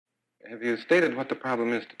Have you stated what the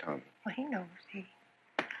problem is to Tommy? Well, he knows.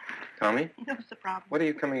 Tommy? He knows the problem. What are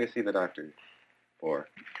you coming to see the doctor for?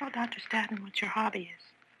 Tell Dr. Staten what your hobby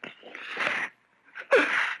is.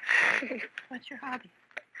 What's your hobby?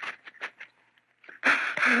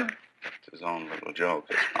 It's his own little joke.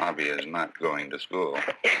 His hobby is not going to school.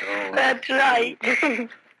 That's right.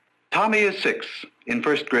 Tommy is 6 in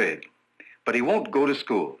first grade, but he won't go to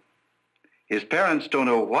school. His parents don't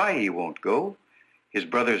know why he won't go. His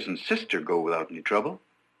brothers and sister go without any trouble.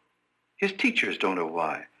 His teachers don't know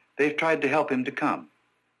why. They've tried to help him to come.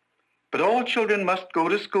 But all children must go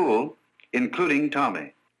to school, including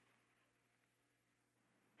Tommy.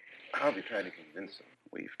 How have you tried to convince him?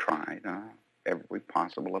 We've tried every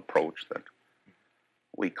possible approach that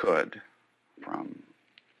we could, from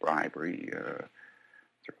bribery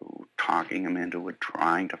through talking him into it,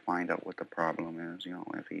 trying to find out what the problem is. You know,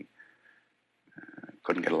 if he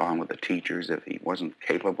couldn't get along with the teachers, if he wasn't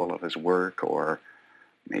capable of his work, or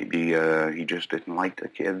maybe he just didn't like the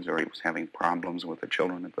kids, or he was having problems with the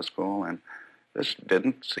children at the school, and this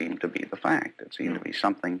didn't seem to be the fact. It seemed to be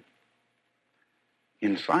something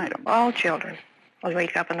inside him. All children will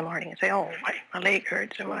wake up in the morning and say, oh, my leg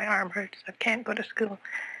hurts or my arm hurts. I can't go to school.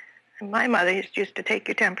 And my mother used to take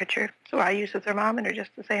your temperature, so I use a thermometer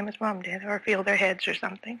just the same as Mom did, or feel their heads or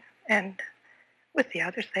something. And with the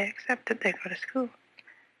others, they accepted they go to school.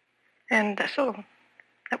 And so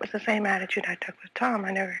that was the same attitude I took with Tom.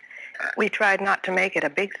 We tried not to make it a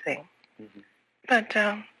big thing. Mm-hmm. But,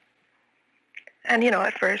 and you know,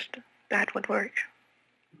 at first that would work.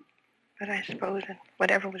 But I suppose that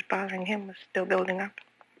whatever was bothering him was still building up.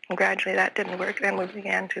 And gradually that didn't work. Then we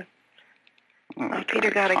began to...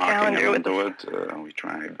 Peter got a calendar with we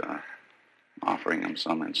tried offering him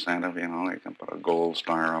some incentive. You know, they can put a gold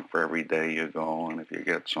star up for every day you go, and if you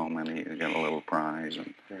get so many, you get a little prize.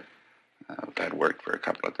 And that worked for a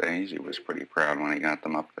couple of days. He was pretty proud when he got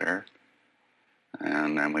them up there.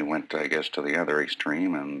 And then we went, I guess, to the other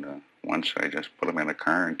extreme, and once I just put him in a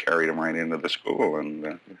car and carried him right into the school, and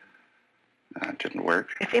that didn't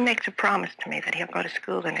work. If he makes a promise to me that he'll go to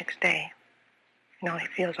school the next day, you know, he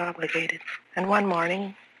feels obligated. And one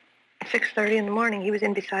morning, at 6:30 in the morning, he was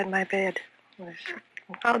in beside my bed. He was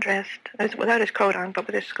all dressed, without his coat on, but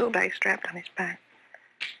with his school bag strapped on his back.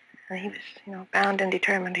 And he was, you know, bound and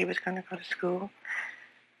determined he was going to go to school.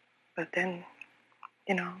 But then,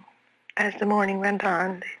 you know, as the morning went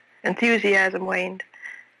on, the enthusiasm waned.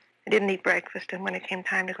 He didn't eat breakfast, and when it came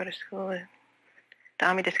time to go to school,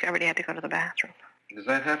 Tommy discovered he had to go to the bathroom. Does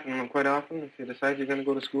that happen quite often, if you decide you're going to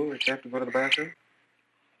go to school, that you have to go to the bathroom?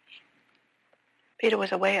 Peter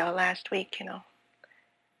was away all last week, you know.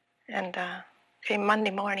 And came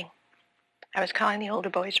Monday morning. I was calling the older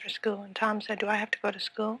boys for school, and Tom said, do I have to go to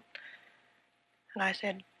school? And I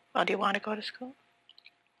said, well, do you want to go to school?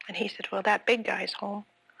 And he said, well, that big guy's home.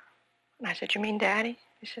 And I said, you mean Daddy?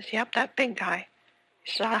 He says, yep, that big guy.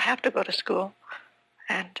 He says, I'll have to go to school.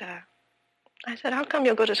 And I said, how come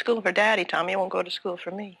you'll go to school for Daddy, Tom? You won't go to school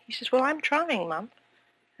for me. He says, well, I'm trying, Mom.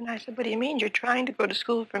 And I said, what do you mean you're trying to go to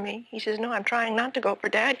school for me? He says, no, I'm trying not to go for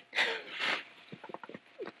Daddy.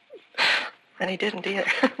 And he didn't either.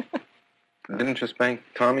 Didn't you spank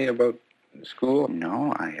Tommy about school?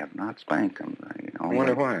 No, I have not spanked him. You know, I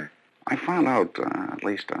wonder why. I found out, at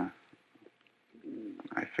least,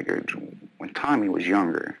 I figured when Tommy was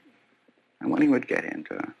younger, and when he would get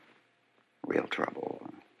into real trouble,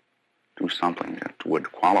 do something that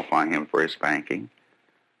would qualify him for a spanking,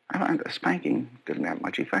 I found a spanking didn't have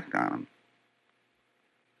much effect on him.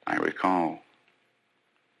 I recall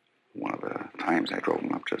one of the times I drove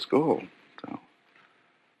him up to school to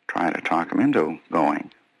try to talk him into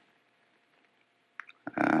going.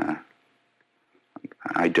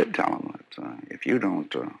 I did tell him that if you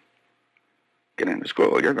don't get into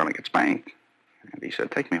school, you're going to get spanked. And he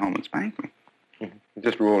said, take me home and spank me. Mm-hmm. He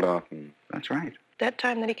just rolled off. That's right. That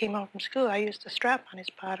time that he came home from school, I used a strap on his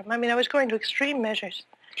bottom. I mean, I was going to extreme measures.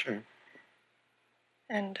 Sure.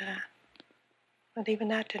 And, but even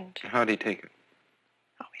that didn't... How'd he take it?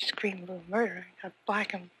 Oh, he screamed a little murder. I got a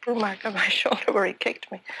black and blue mark on my shoulder where he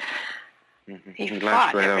kicked me. Mm-hmm. He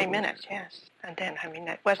fought right every minute, yes. And then, I mean,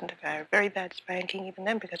 that wasn't a very bad spanking even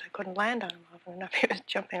then because I couldn't land on him often enough. He was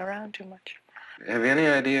jumping around too much. Have you any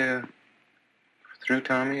idea, through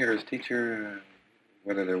Tommy or his teacher,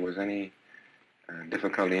 whether there was any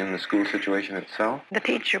difficulty in the school situation itself? The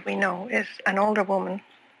teacher, we know, is an older woman.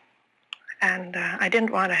 And I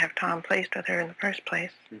didn't want to have Tom placed with her in the first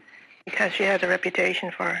place because she has a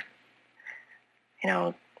reputation for, you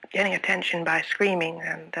know, getting attention by screaming.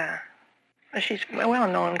 And she's well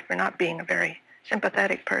known for not being a very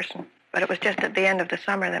sympathetic person. But it was just at the end of the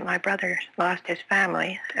summer that my brother lost his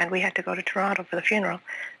family, and we had to go to Toronto for the funeral.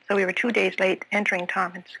 So we were 2 days late entering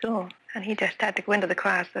Tom in school, and he just had to go into the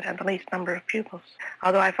class that had the least number of pupils.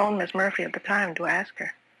 Although I phoned Miss Murphy at the time to ask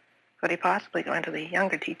her, could he possibly go into the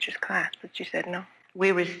younger teacher's class? But she said no.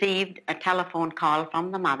 We received a telephone call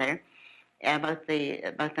from the mother about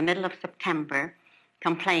the middle of September,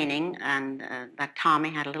 complaining and that Tommy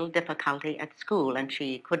had a little difficulty at school and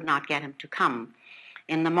she could not get him to come.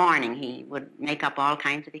 In the morning, he would make up all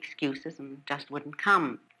kinds of excuses and just wouldn't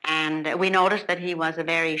come. And we noticed that he was a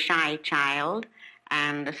very shy child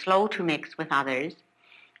and slow to mix with others,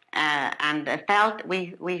 and felt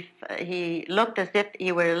he looked as if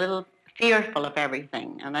he were a little fearful of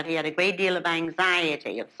everything and that he had a great deal of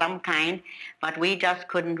anxiety of some kind, but we just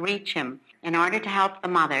couldn't reach him. In order to help the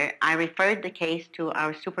mother, I referred the case to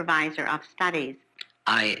our supervisor of studies.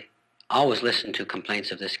 I always listen to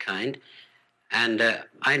complaints of this kind, and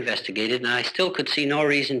I investigated, and I still could see no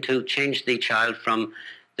reason to change the child from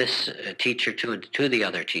this teacher to the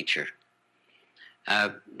other teacher.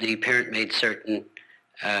 The parent made certain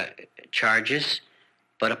charges,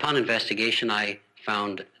 but upon investigation, I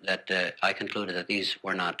found that I concluded that these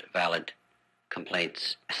were not valid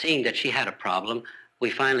complaints. Seeing that she had a problem, we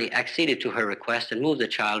finally acceded to her request and moved the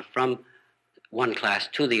child from one class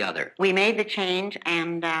to the other. We made the change,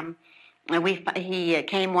 and he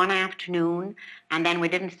came one afternoon, and then we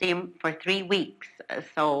didn't see him for 3 weeks.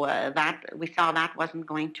 So that we saw that wasn't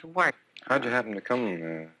going to work. How'd you happen to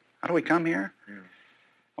come? How do we come here? Yeah.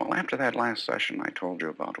 Well, after that last session I told you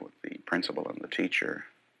about with the principal and the teacher,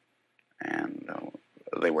 and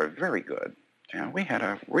they were very good. Yeah, we had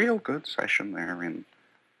a real good session there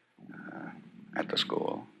at the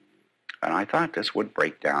school, and I thought this would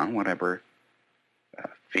break down whatever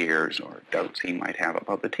fears or doubts he might have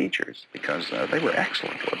about the teachers, because they were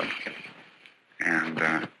excellent with him.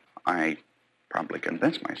 And I probably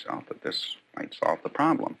convinced myself that this might solve the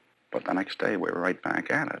problem. But the next day we were right back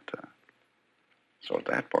at it. So at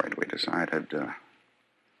that point we decided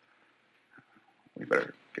we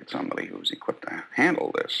better get somebody who's equipped to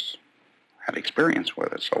handle this, had experience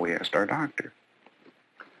with it. So we asked our doctor.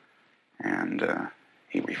 And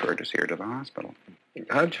he referred us here to the hospital.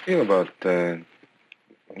 How'd you feel about when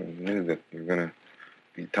you knew that you were going to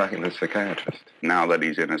be talking to a psychiatrist? Now that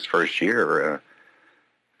he's in his first year,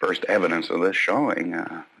 first evidence of this showing,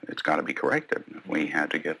 it's got to be corrected. If we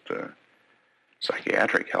had to get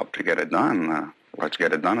psychiatric help to get it done, let's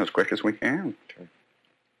get it done as quick as we can. Okay.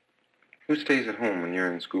 Who stays at home when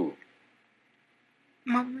you're in school?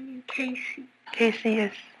 Mom and Casey. Casey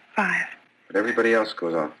is 5. But everybody else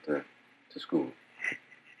goes off to school.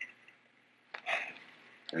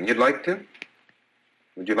 And you'd like to?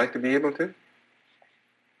 Would you like to be able to?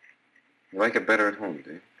 You like it better at home,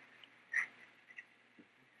 do you?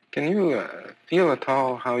 Can you feel at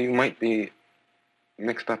all how you might be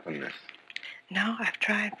mixed up in this? No, I've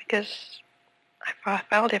tried, because I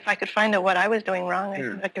felt if I could find out what I was doing wrong,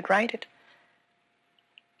 I could right it.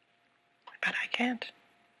 But I can't.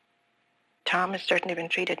 Tom has certainly been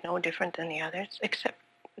treated no different than the others, except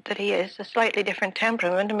that he is a slightly different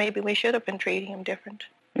temperament, and maybe we should have been treating him different.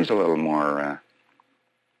 He's a little more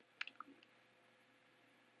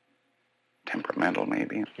temperamental,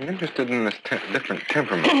 maybe. I'm interested in this different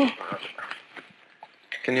temperament.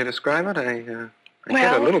 Can you describe it? I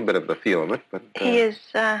get a little bit of the feel of it, but... He is,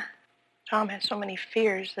 Tom has so many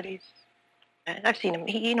fears that I've seen him,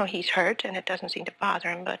 he's hurt, and it doesn't seem to bother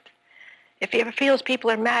him, but if he ever feels people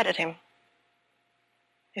are mad at him,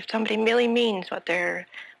 if somebody really means what they're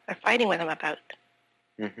fighting with him about,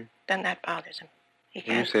 then that bothers him.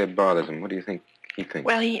 When you say it bothers him, what do you think he thinks?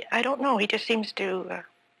 Well, I don't know. He just seems to,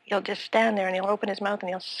 he'll just stand there and he'll open his mouth and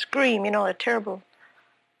he'll scream, a terrible,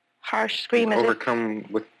 harsh scream. Overcome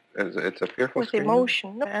with, it's a fearful scream? With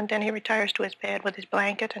emotion. And then he retires to his bed with his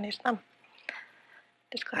blanket and his thumb.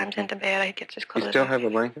 Just climbs into bed, he gets his clothes. You still have a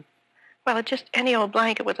blanket? Well, just any old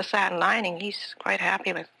blanket with a satin lining, he's quite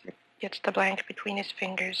happy with. Gets the blanket between his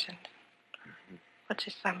fingers and puts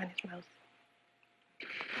his thumb in his mouth.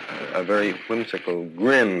 A very whimsical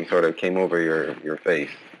grin sort of came over your face.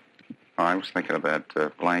 Oh, I was thinking of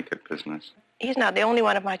that blanket business. He's not the only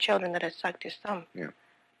one of my children that has sucked his thumb. Yeah.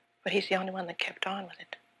 But he's the only one that kept on with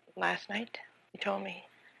it. Last night, he told me,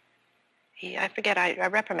 I forget, I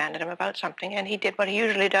reprimanded him about something, and he did what he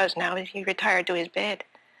usually does now, is he retired to his bed.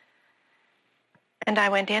 And I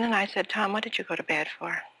went in and I said, Tom, what did you go to bed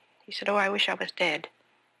for? He said, I wish I was dead.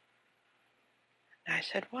 And I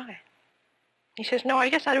said, why? He says, no, I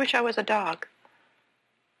guess I wish I was a dog.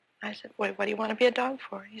 I said, what do you want to be a dog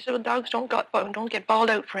for? He said, well, dogs don't get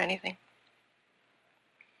bawled out for anything.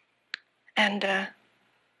 And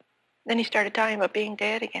Then he started talking about being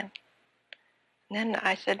dead again. And then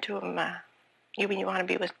I said to him, you want to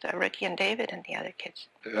be with Ricky and David and the other kids?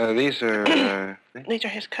 These are... These are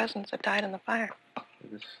his cousins that died in the fire.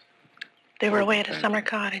 this- They were away at a summer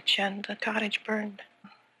cottage, and the cottage burned.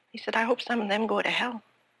 He said, I hope some of them go to hell.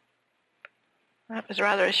 That was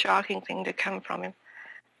rather a shocking thing to come from him.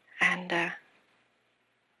 And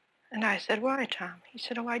I said, why, Tom? He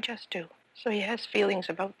said, oh, I just do. So he has feelings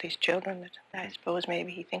about these children that I suppose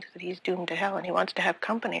maybe he thinks that he's doomed to hell and he wants to have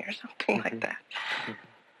company or something like that.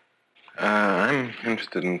 I'm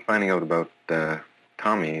interested in finding out about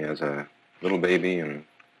Tommy as a little baby and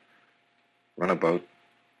runabout,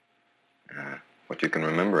 what you can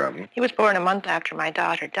remember of him. He was born a month after my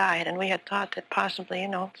daughter died, and we had thought that possibly,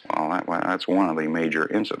 Well, that's one of the major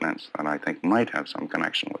incidents that I think might have some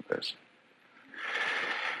connection with this.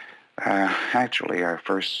 Actually, our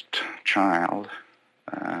first child,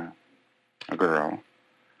 a girl,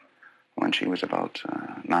 when she was about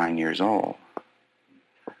 9 years old,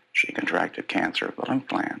 she contracted cancer of the lymph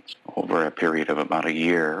glands. Over a period of about a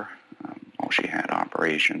year, she had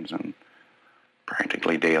operations and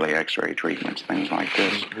practically daily x-ray treatments, things like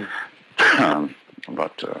this.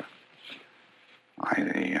 But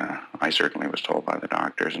I certainly was told by the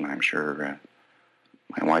doctors, and I'm sure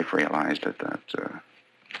my wife realized it, that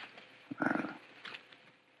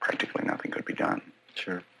practically nothing could be done.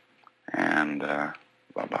 Sure. And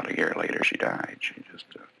about a year later, she died. She just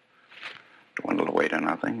dwindled away to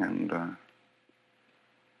nothing, and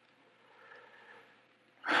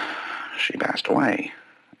she passed away.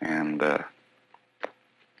 And that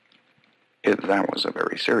was a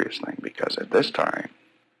very serious thing, because at this time,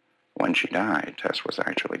 when she died, Tess was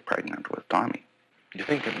actually pregnant with Tommy. Do you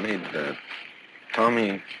think it made Tommy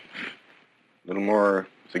a little more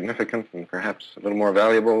significant and perhaps a little more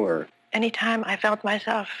valuable, or? Anytime I felt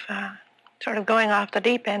myself sort of going off the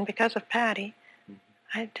deep end because of Patty,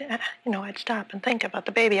 I'd stop and think about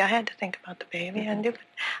the baby. I had to think about the baby, and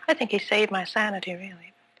I think he saved my sanity,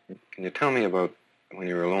 really. Can you tell me about when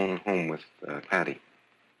you were alone at home with Patty,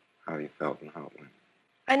 how you felt and how it went?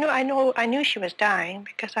 I knew she was dying,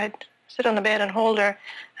 because I'd sit on the bed and hold her,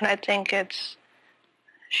 and I'd think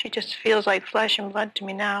she just feels like flesh and blood to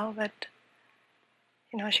me now, but,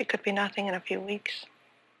 she could be nothing in a few weeks.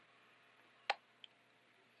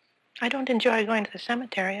 I don't enjoy going to the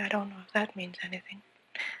cemetery. I don't know if that means anything.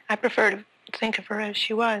 I prefer to think of her as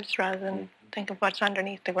she was rather than think of what's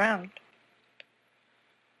underneath the ground.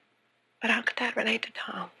 But how could that relate to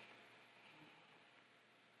Tom?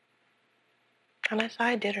 Unless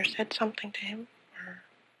I did or said something to him or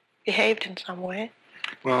behaved in some way.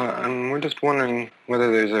 Well, we're just wondering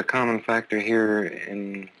whether there's a common factor here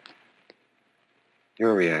in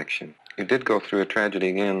your reaction. You did go through a tragedy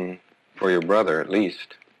again for your brother, at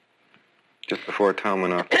least, just before Tom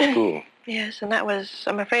went off to school. Yes, and that was,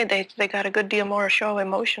 I'm afraid they got a good deal more show of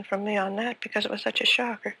emotion from me on that, because it was such a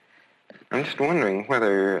shocker. I'm just wondering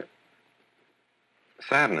whether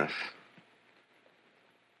sadness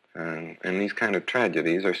and these kind of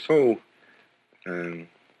tragedies are so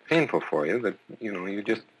painful for you that, you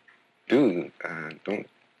just don't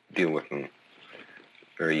deal with them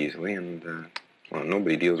very easily. And,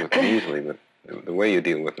 nobody deals with them easily, but the way you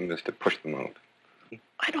deal with them is to push them out.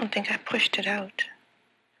 I don't think I pushed it out.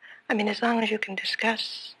 I mean, as long as you can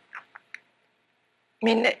discuss. I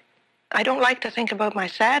mean, I don't like to think about my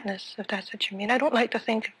sadness, if that's what you mean. I like to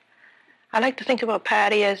think about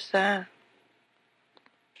Patty as, all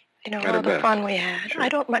the fun we had. Sure. I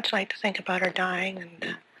don't much like to think about her dying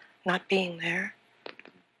and not being there.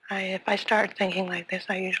 If I start thinking like this,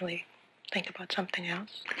 I usually think about something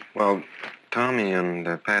else. Well, Tommy and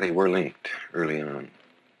Patty were linked early on.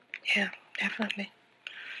 Yeah, definitely.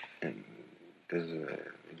 And do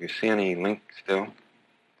you see any link still?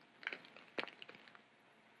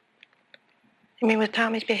 You mean with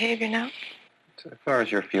Tommy's behavior now? As far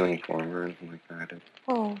as your feeling for him or anything like that.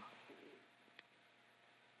 Oh.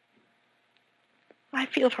 I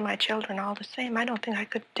feel for my children all the same. I don't think I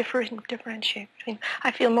could differentiate between.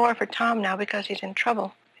 I feel more for Tom now because he's in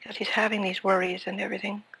trouble, because he's having these worries and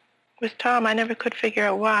everything. With Tom, I never could figure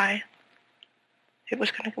out why it was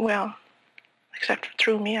going to, except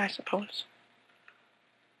through me, I suppose.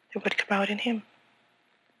 It would come out in him.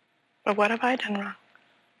 But what have I done wrong?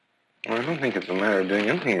 Well, I don't think it's a matter of doing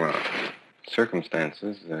anything wrong.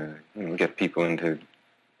 Circumstances, get people into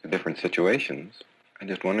different situations. I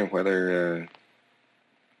just wonder whether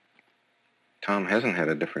Tom hasn't had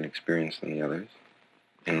a different experience than the others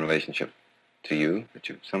in relationship to you, that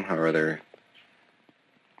you've somehow or other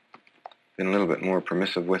been a little bit more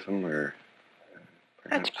permissive with him, or...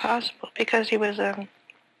 That's possible, because he was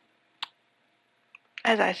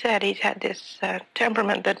As I said, he's had this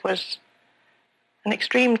temperament that was an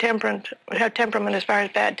extreme temperament as far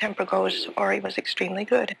as bad temper goes, or he was extremely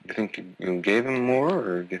good. Do you think you gave him more,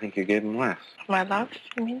 or do you think you gave him less? My love,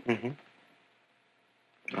 you mean?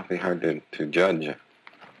 Mm-hmm. Awfully hard to judge.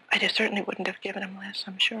 I just certainly wouldn't have given him less,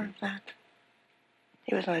 I'm sure of that.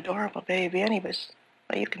 He was an adorable baby, and he was,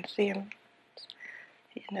 well, you can see him.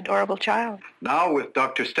 He's an adorable child. Now, with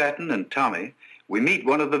Dr. Staton and Tommy, we meet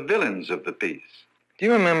one of the villains of the piece. Do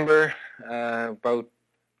you remember about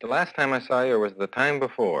the last time I saw you, or was it the time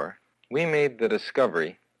before, we made the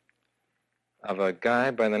discovery of a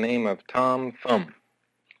guy by the name of Tom Thumb.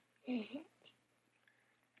 Mm-hmm.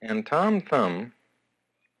 And Tom Thumb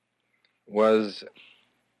was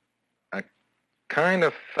a kind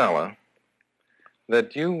of fella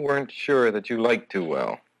that you weren't sure that you liked too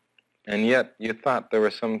well. And yet you thought there were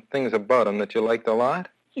some things about him that you liked a lot?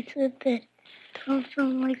 He said that Tom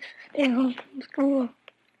Thumb likes to stay home from school.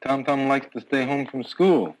 Tom Thumb likes to stay home from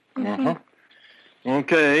school. Mm-hmm. Uh-huh.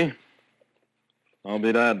 Okay. I'll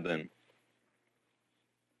be that then.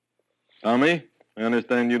 Tommy, I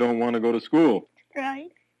understand you don't want to go to school. Right.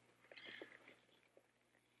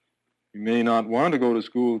 You may not want to go to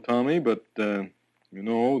school, Tommy, but you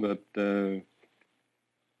know that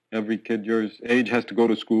every kid your age has to go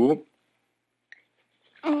to school.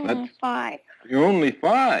 Only 5. You're only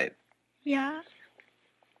 5. Yeah.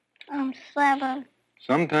 I'm 7.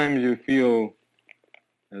 Sometimes you feel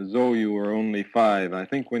as though you were only 5. I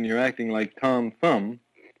think when you're acting like Tom Thumb,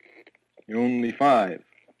 you're only 5.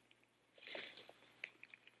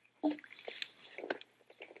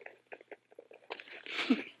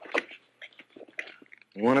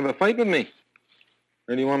 You want to have a fight with me?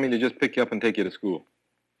 Or do you want me to just pick you up and take you to school?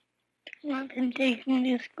 Want him to take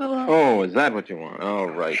me to school. Oh, is that what you want? All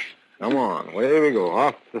right. Come on. Away we go.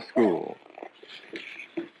 Off to school.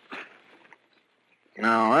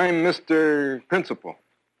 Now, I'm Mr. Principal.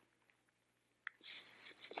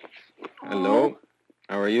 Hello.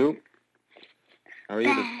 How are you? How are you?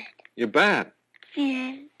 Bad. You're bad.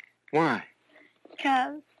 Yeah. Why?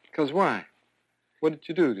 Because why? What did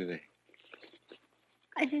you do today?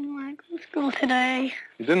 I didn't want to go to school today.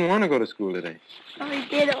 You didn't want to go to school today. I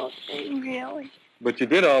did all day, really. But you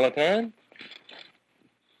did all the time?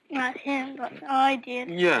 Not him, but I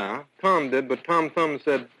did. Yeah, Tom did, but Tom Thumb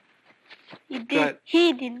said... He did.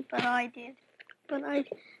 He didn't, but I did. But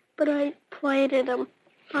I fighted him.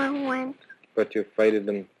 I went. But you fighted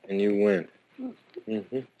him and you went.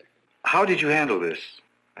 Mm-hmm. How did you handle this?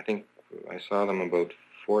 I think I saw them about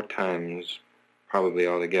 4 times, probably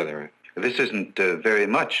altogether. This isn't very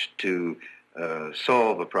much to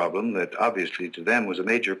solve a problem that obviously to them was a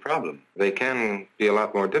major problem. They can be a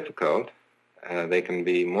lot more difficult. They can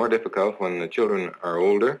be more difficult when the children are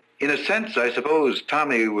older. In a sense, I suppose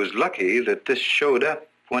Tommy was lucky that this showed up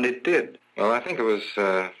when it did. Well, I think it was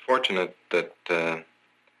fortunate that for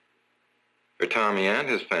Tommy and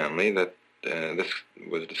his family that this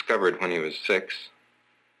was discovered when he was 6.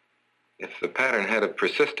 If the pattern had have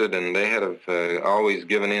persisted and they had have always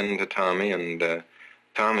given in to Tommy and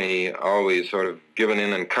Tommy always sort of given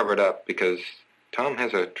in and covered up, because Tom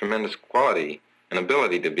has a tremendous quality and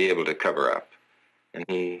ability to be able to cover up. And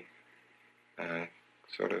he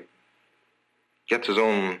sort of gets his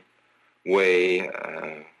own way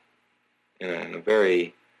in a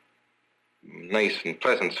very nice and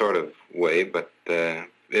pleasant sort of way, but it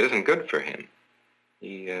isn't good for him.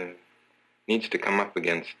 He needs to come up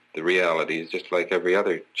against the realities just like every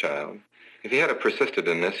other child. If he had have persisted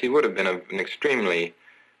in this, he would have been an extremely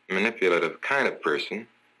manipulative kind of person,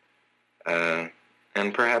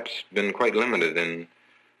 and perhaps been quite limited in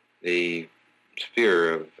the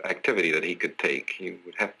sphere of activity that he could take. He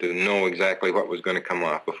would have to know exactly what was going to come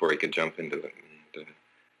off before he could jump into it. And,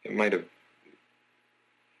 it might have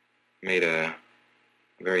made a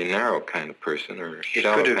very narrow kind of person, or a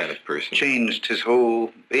shallow kind of person. Changed his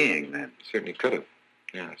whole being then. Certainly could have,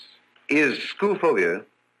 yes. Is school phobia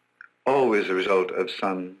always a result of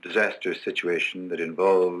some disastrous situation that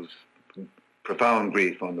involves profound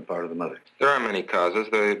grief on the part of the mother? There are many causes.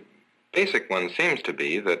 The basic one seems to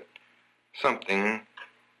be that something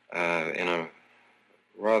in a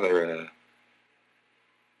rather...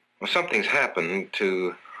 well, something's happened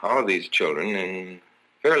to all of these children in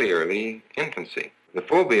fairly early infancy. The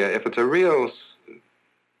phobia, if it's a real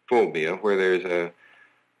phobia where there's a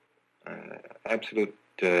absolute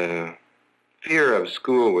fear of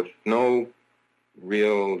school with no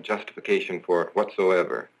real justification for it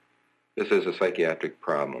whatsoever, this is a psychiatric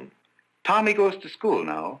problem. Tommy goes to school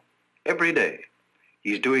now, every day.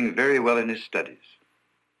 He's doing very well in his studies.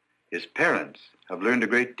 His parents have learned a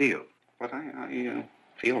great deal. But I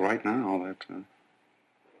feel right now that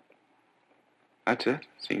That's it.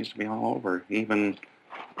 Seems to be all over. Even,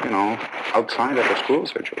 outside of the school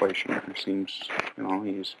situation, it seems,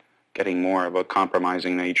 he's getting more of a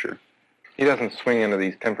compromising nature. He doesn't swing into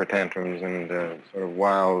these temper tantrums and sort of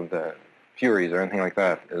wild furies or anything like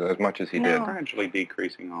that as much as he did. Gradually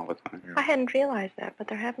decreasing all the time. I hadn't realized that, but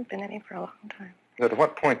there haven't been any for a long time. At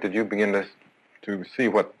what point did you begin to see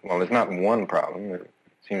well, there's not one problem. There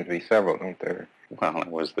seems to be several, don't there? Well, it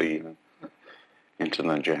was the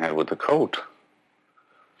incident you had with the coat.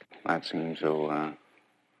 That seems to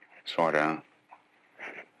sort of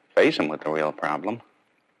face him with the real problem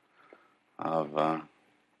of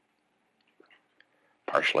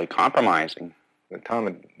partially compromising. Tom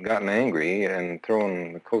had gotten angry and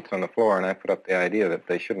thrown the coats on the floor, and I put up the idea that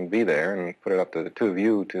they shouldn't be there and put it up to the two of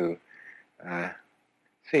you to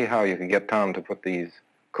see how you could get Tom to put these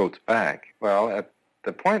coats back. Well, at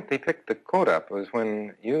the point they picked the coat up was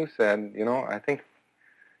when you said, I think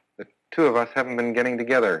the two of us haven't been getting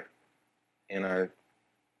together in our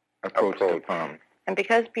approach to Tom. And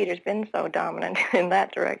because Peter's been so dominant in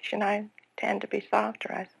that direction, I tend to be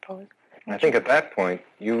softer, I suppose. I think at that point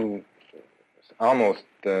you almost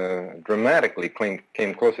dramatically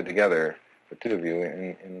came closer together, the two of you,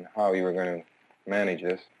 in how you were going to manage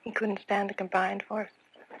this. He couldn't stand the combined force.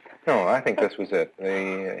 No, I think this was it.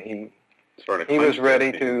 He was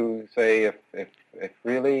ready to say, if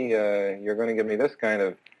really you're going to give me this kind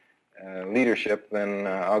of leadership, then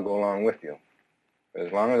I'll go along with you. But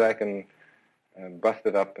as long as I can bust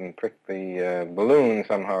it up and prick the balloon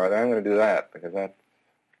somehow or other, I'm going to do that, because that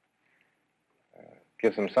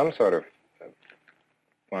gives them some sort of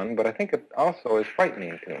fun, but I think it also is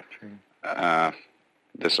frightening too.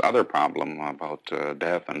 This other problem about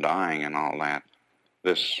death and dying and all that,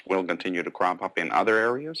 this will continue to crop up in other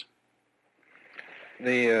areas?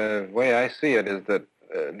 The way I see it is that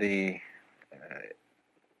the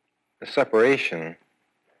separation,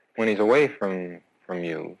 when he's away from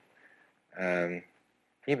you,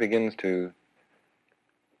 he begins to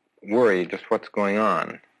worry just what's going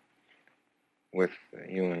on with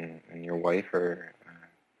you and your wife or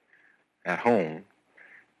at home.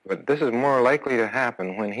 But this is more likely to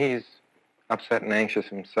happen when he's upset and anxious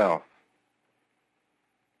himself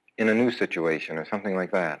in a new situation or something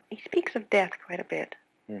like that. He speaks of death quite a bit.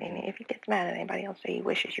 Mm-hmm. And if he gets mad at anybody, he'll say he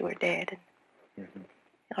wishes you were dead. And,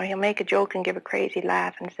 or he'll make a joke and give a crazy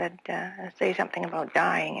laugh and say something about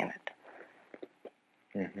dying in it.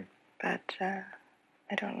 Mm-hmm. But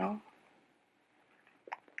I don't know.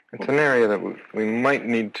 It's an area that we might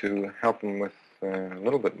need to help him with a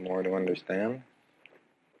little bit more to understand.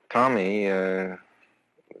 Tommy is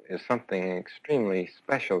something extremely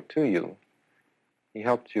special to you. He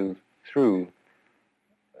helped you through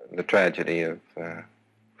the tragedy of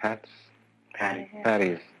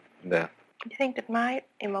Patty's death. Do you think that my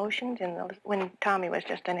emotions when Tommy was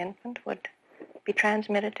just an infant would be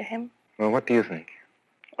transmitted to him? Well, what do you think?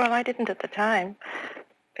 Well, I didn't at the time,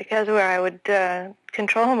 because where I would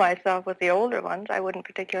control myself with the older ones, I wouldn't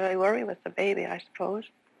particularly worry with the baby, I suppose.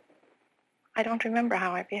 I don't remember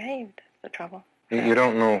how I behaved. That's the trouble. You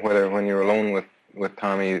don't know whether when you're alone with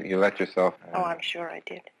Tommy, you let yourself oh, I'm sure I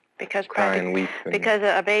did. Because cry and weep. Because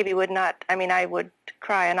a baby would not, I would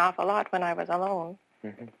cry an awful lot when I was alone.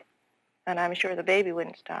 Mm-hmm. And I'm sure the baby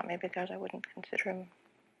wouldn't stop me because I wouldn't consider him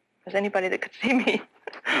as anybody that could see me.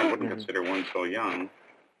 I wouldn't consider one so young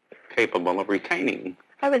capable of retaining.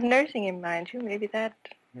 I was nursing him, mind you. Maybe that,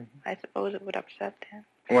 I suppose it would upset him.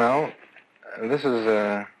 Well, this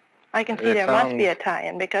is I can see there must be a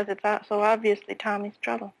tie-in because it's so obviously Tommy's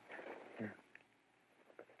trouble. Yeah.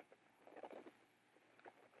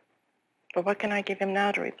 But what can I give him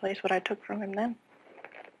now to replace what I took from him then?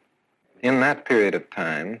 In that period of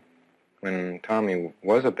time, when Tommy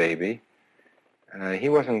was a baby, he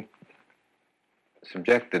wasn't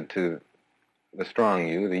subjected to the strong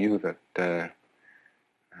you, the you that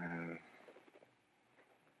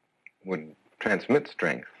would transmit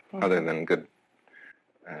strength, other than good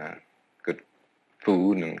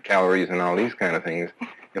food and calories and all these kind of things.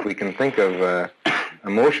 If we can think of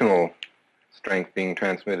emotional strength being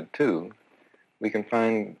transmitted too, we can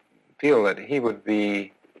feel that he would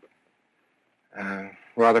be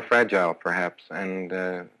rather fragile, perhaps,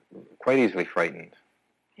 and quite easily frightened,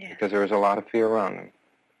 because there was a lot of fear around him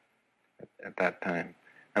at that time.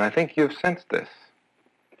 And I think you've sensed this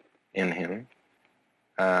in him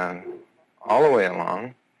all the way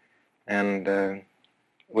along, and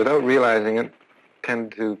without realizing it,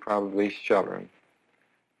 tend to probably shelter him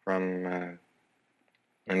from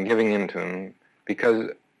and giving in to him,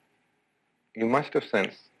 because you must have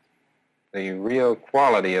sensed the real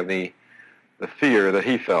quality of the fear that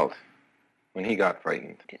he felt when he got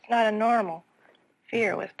frightened. It's not a normal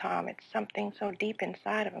fear with Tom. It's something so deep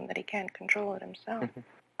inside of him that he can't control it himself.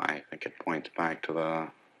 I think it points back to the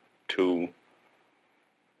two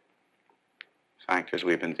factors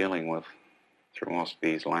we've been dealing with through most of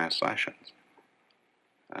these last sessions.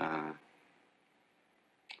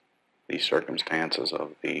 The circumstances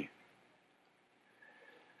of the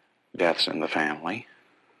deaths in the family,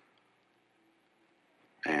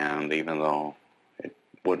 and even though it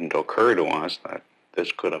wouldn't occur to us that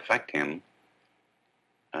this could affect him,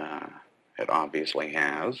 it obviously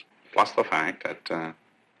has, plus the fact that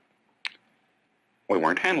we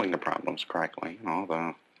weren't handling the problems correctly,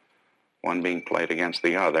 the one being played against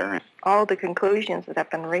the other. All the conclusions that have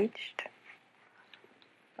been reached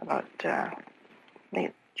about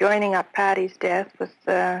joining up Patty's death with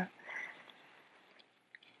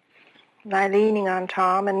my leaning on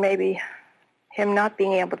Tom and maybe him not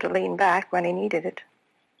being able to lean back when he needed it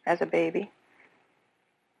as a baby.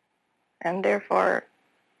 And therefore,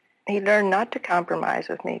 he learned not to compromise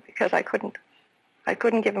with me because I couldn't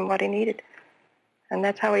give him what he needed. And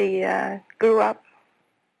that's how he grew up.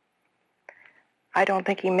 I don't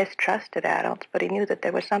think he mistrusted adults, but he knew that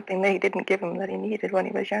there was something they didn't give him that he needed when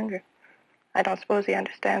he was younger. I don't suppose he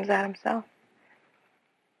understands that himself.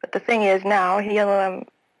 But the thing is now, he'll,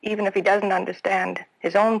 even if he doesn't understand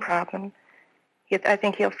his own problem, I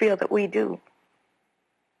think he'll feel that we do.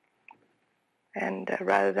 And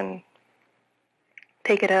rather than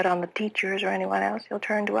take it out on the teachers or anyone else, he'll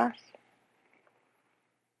turn to us.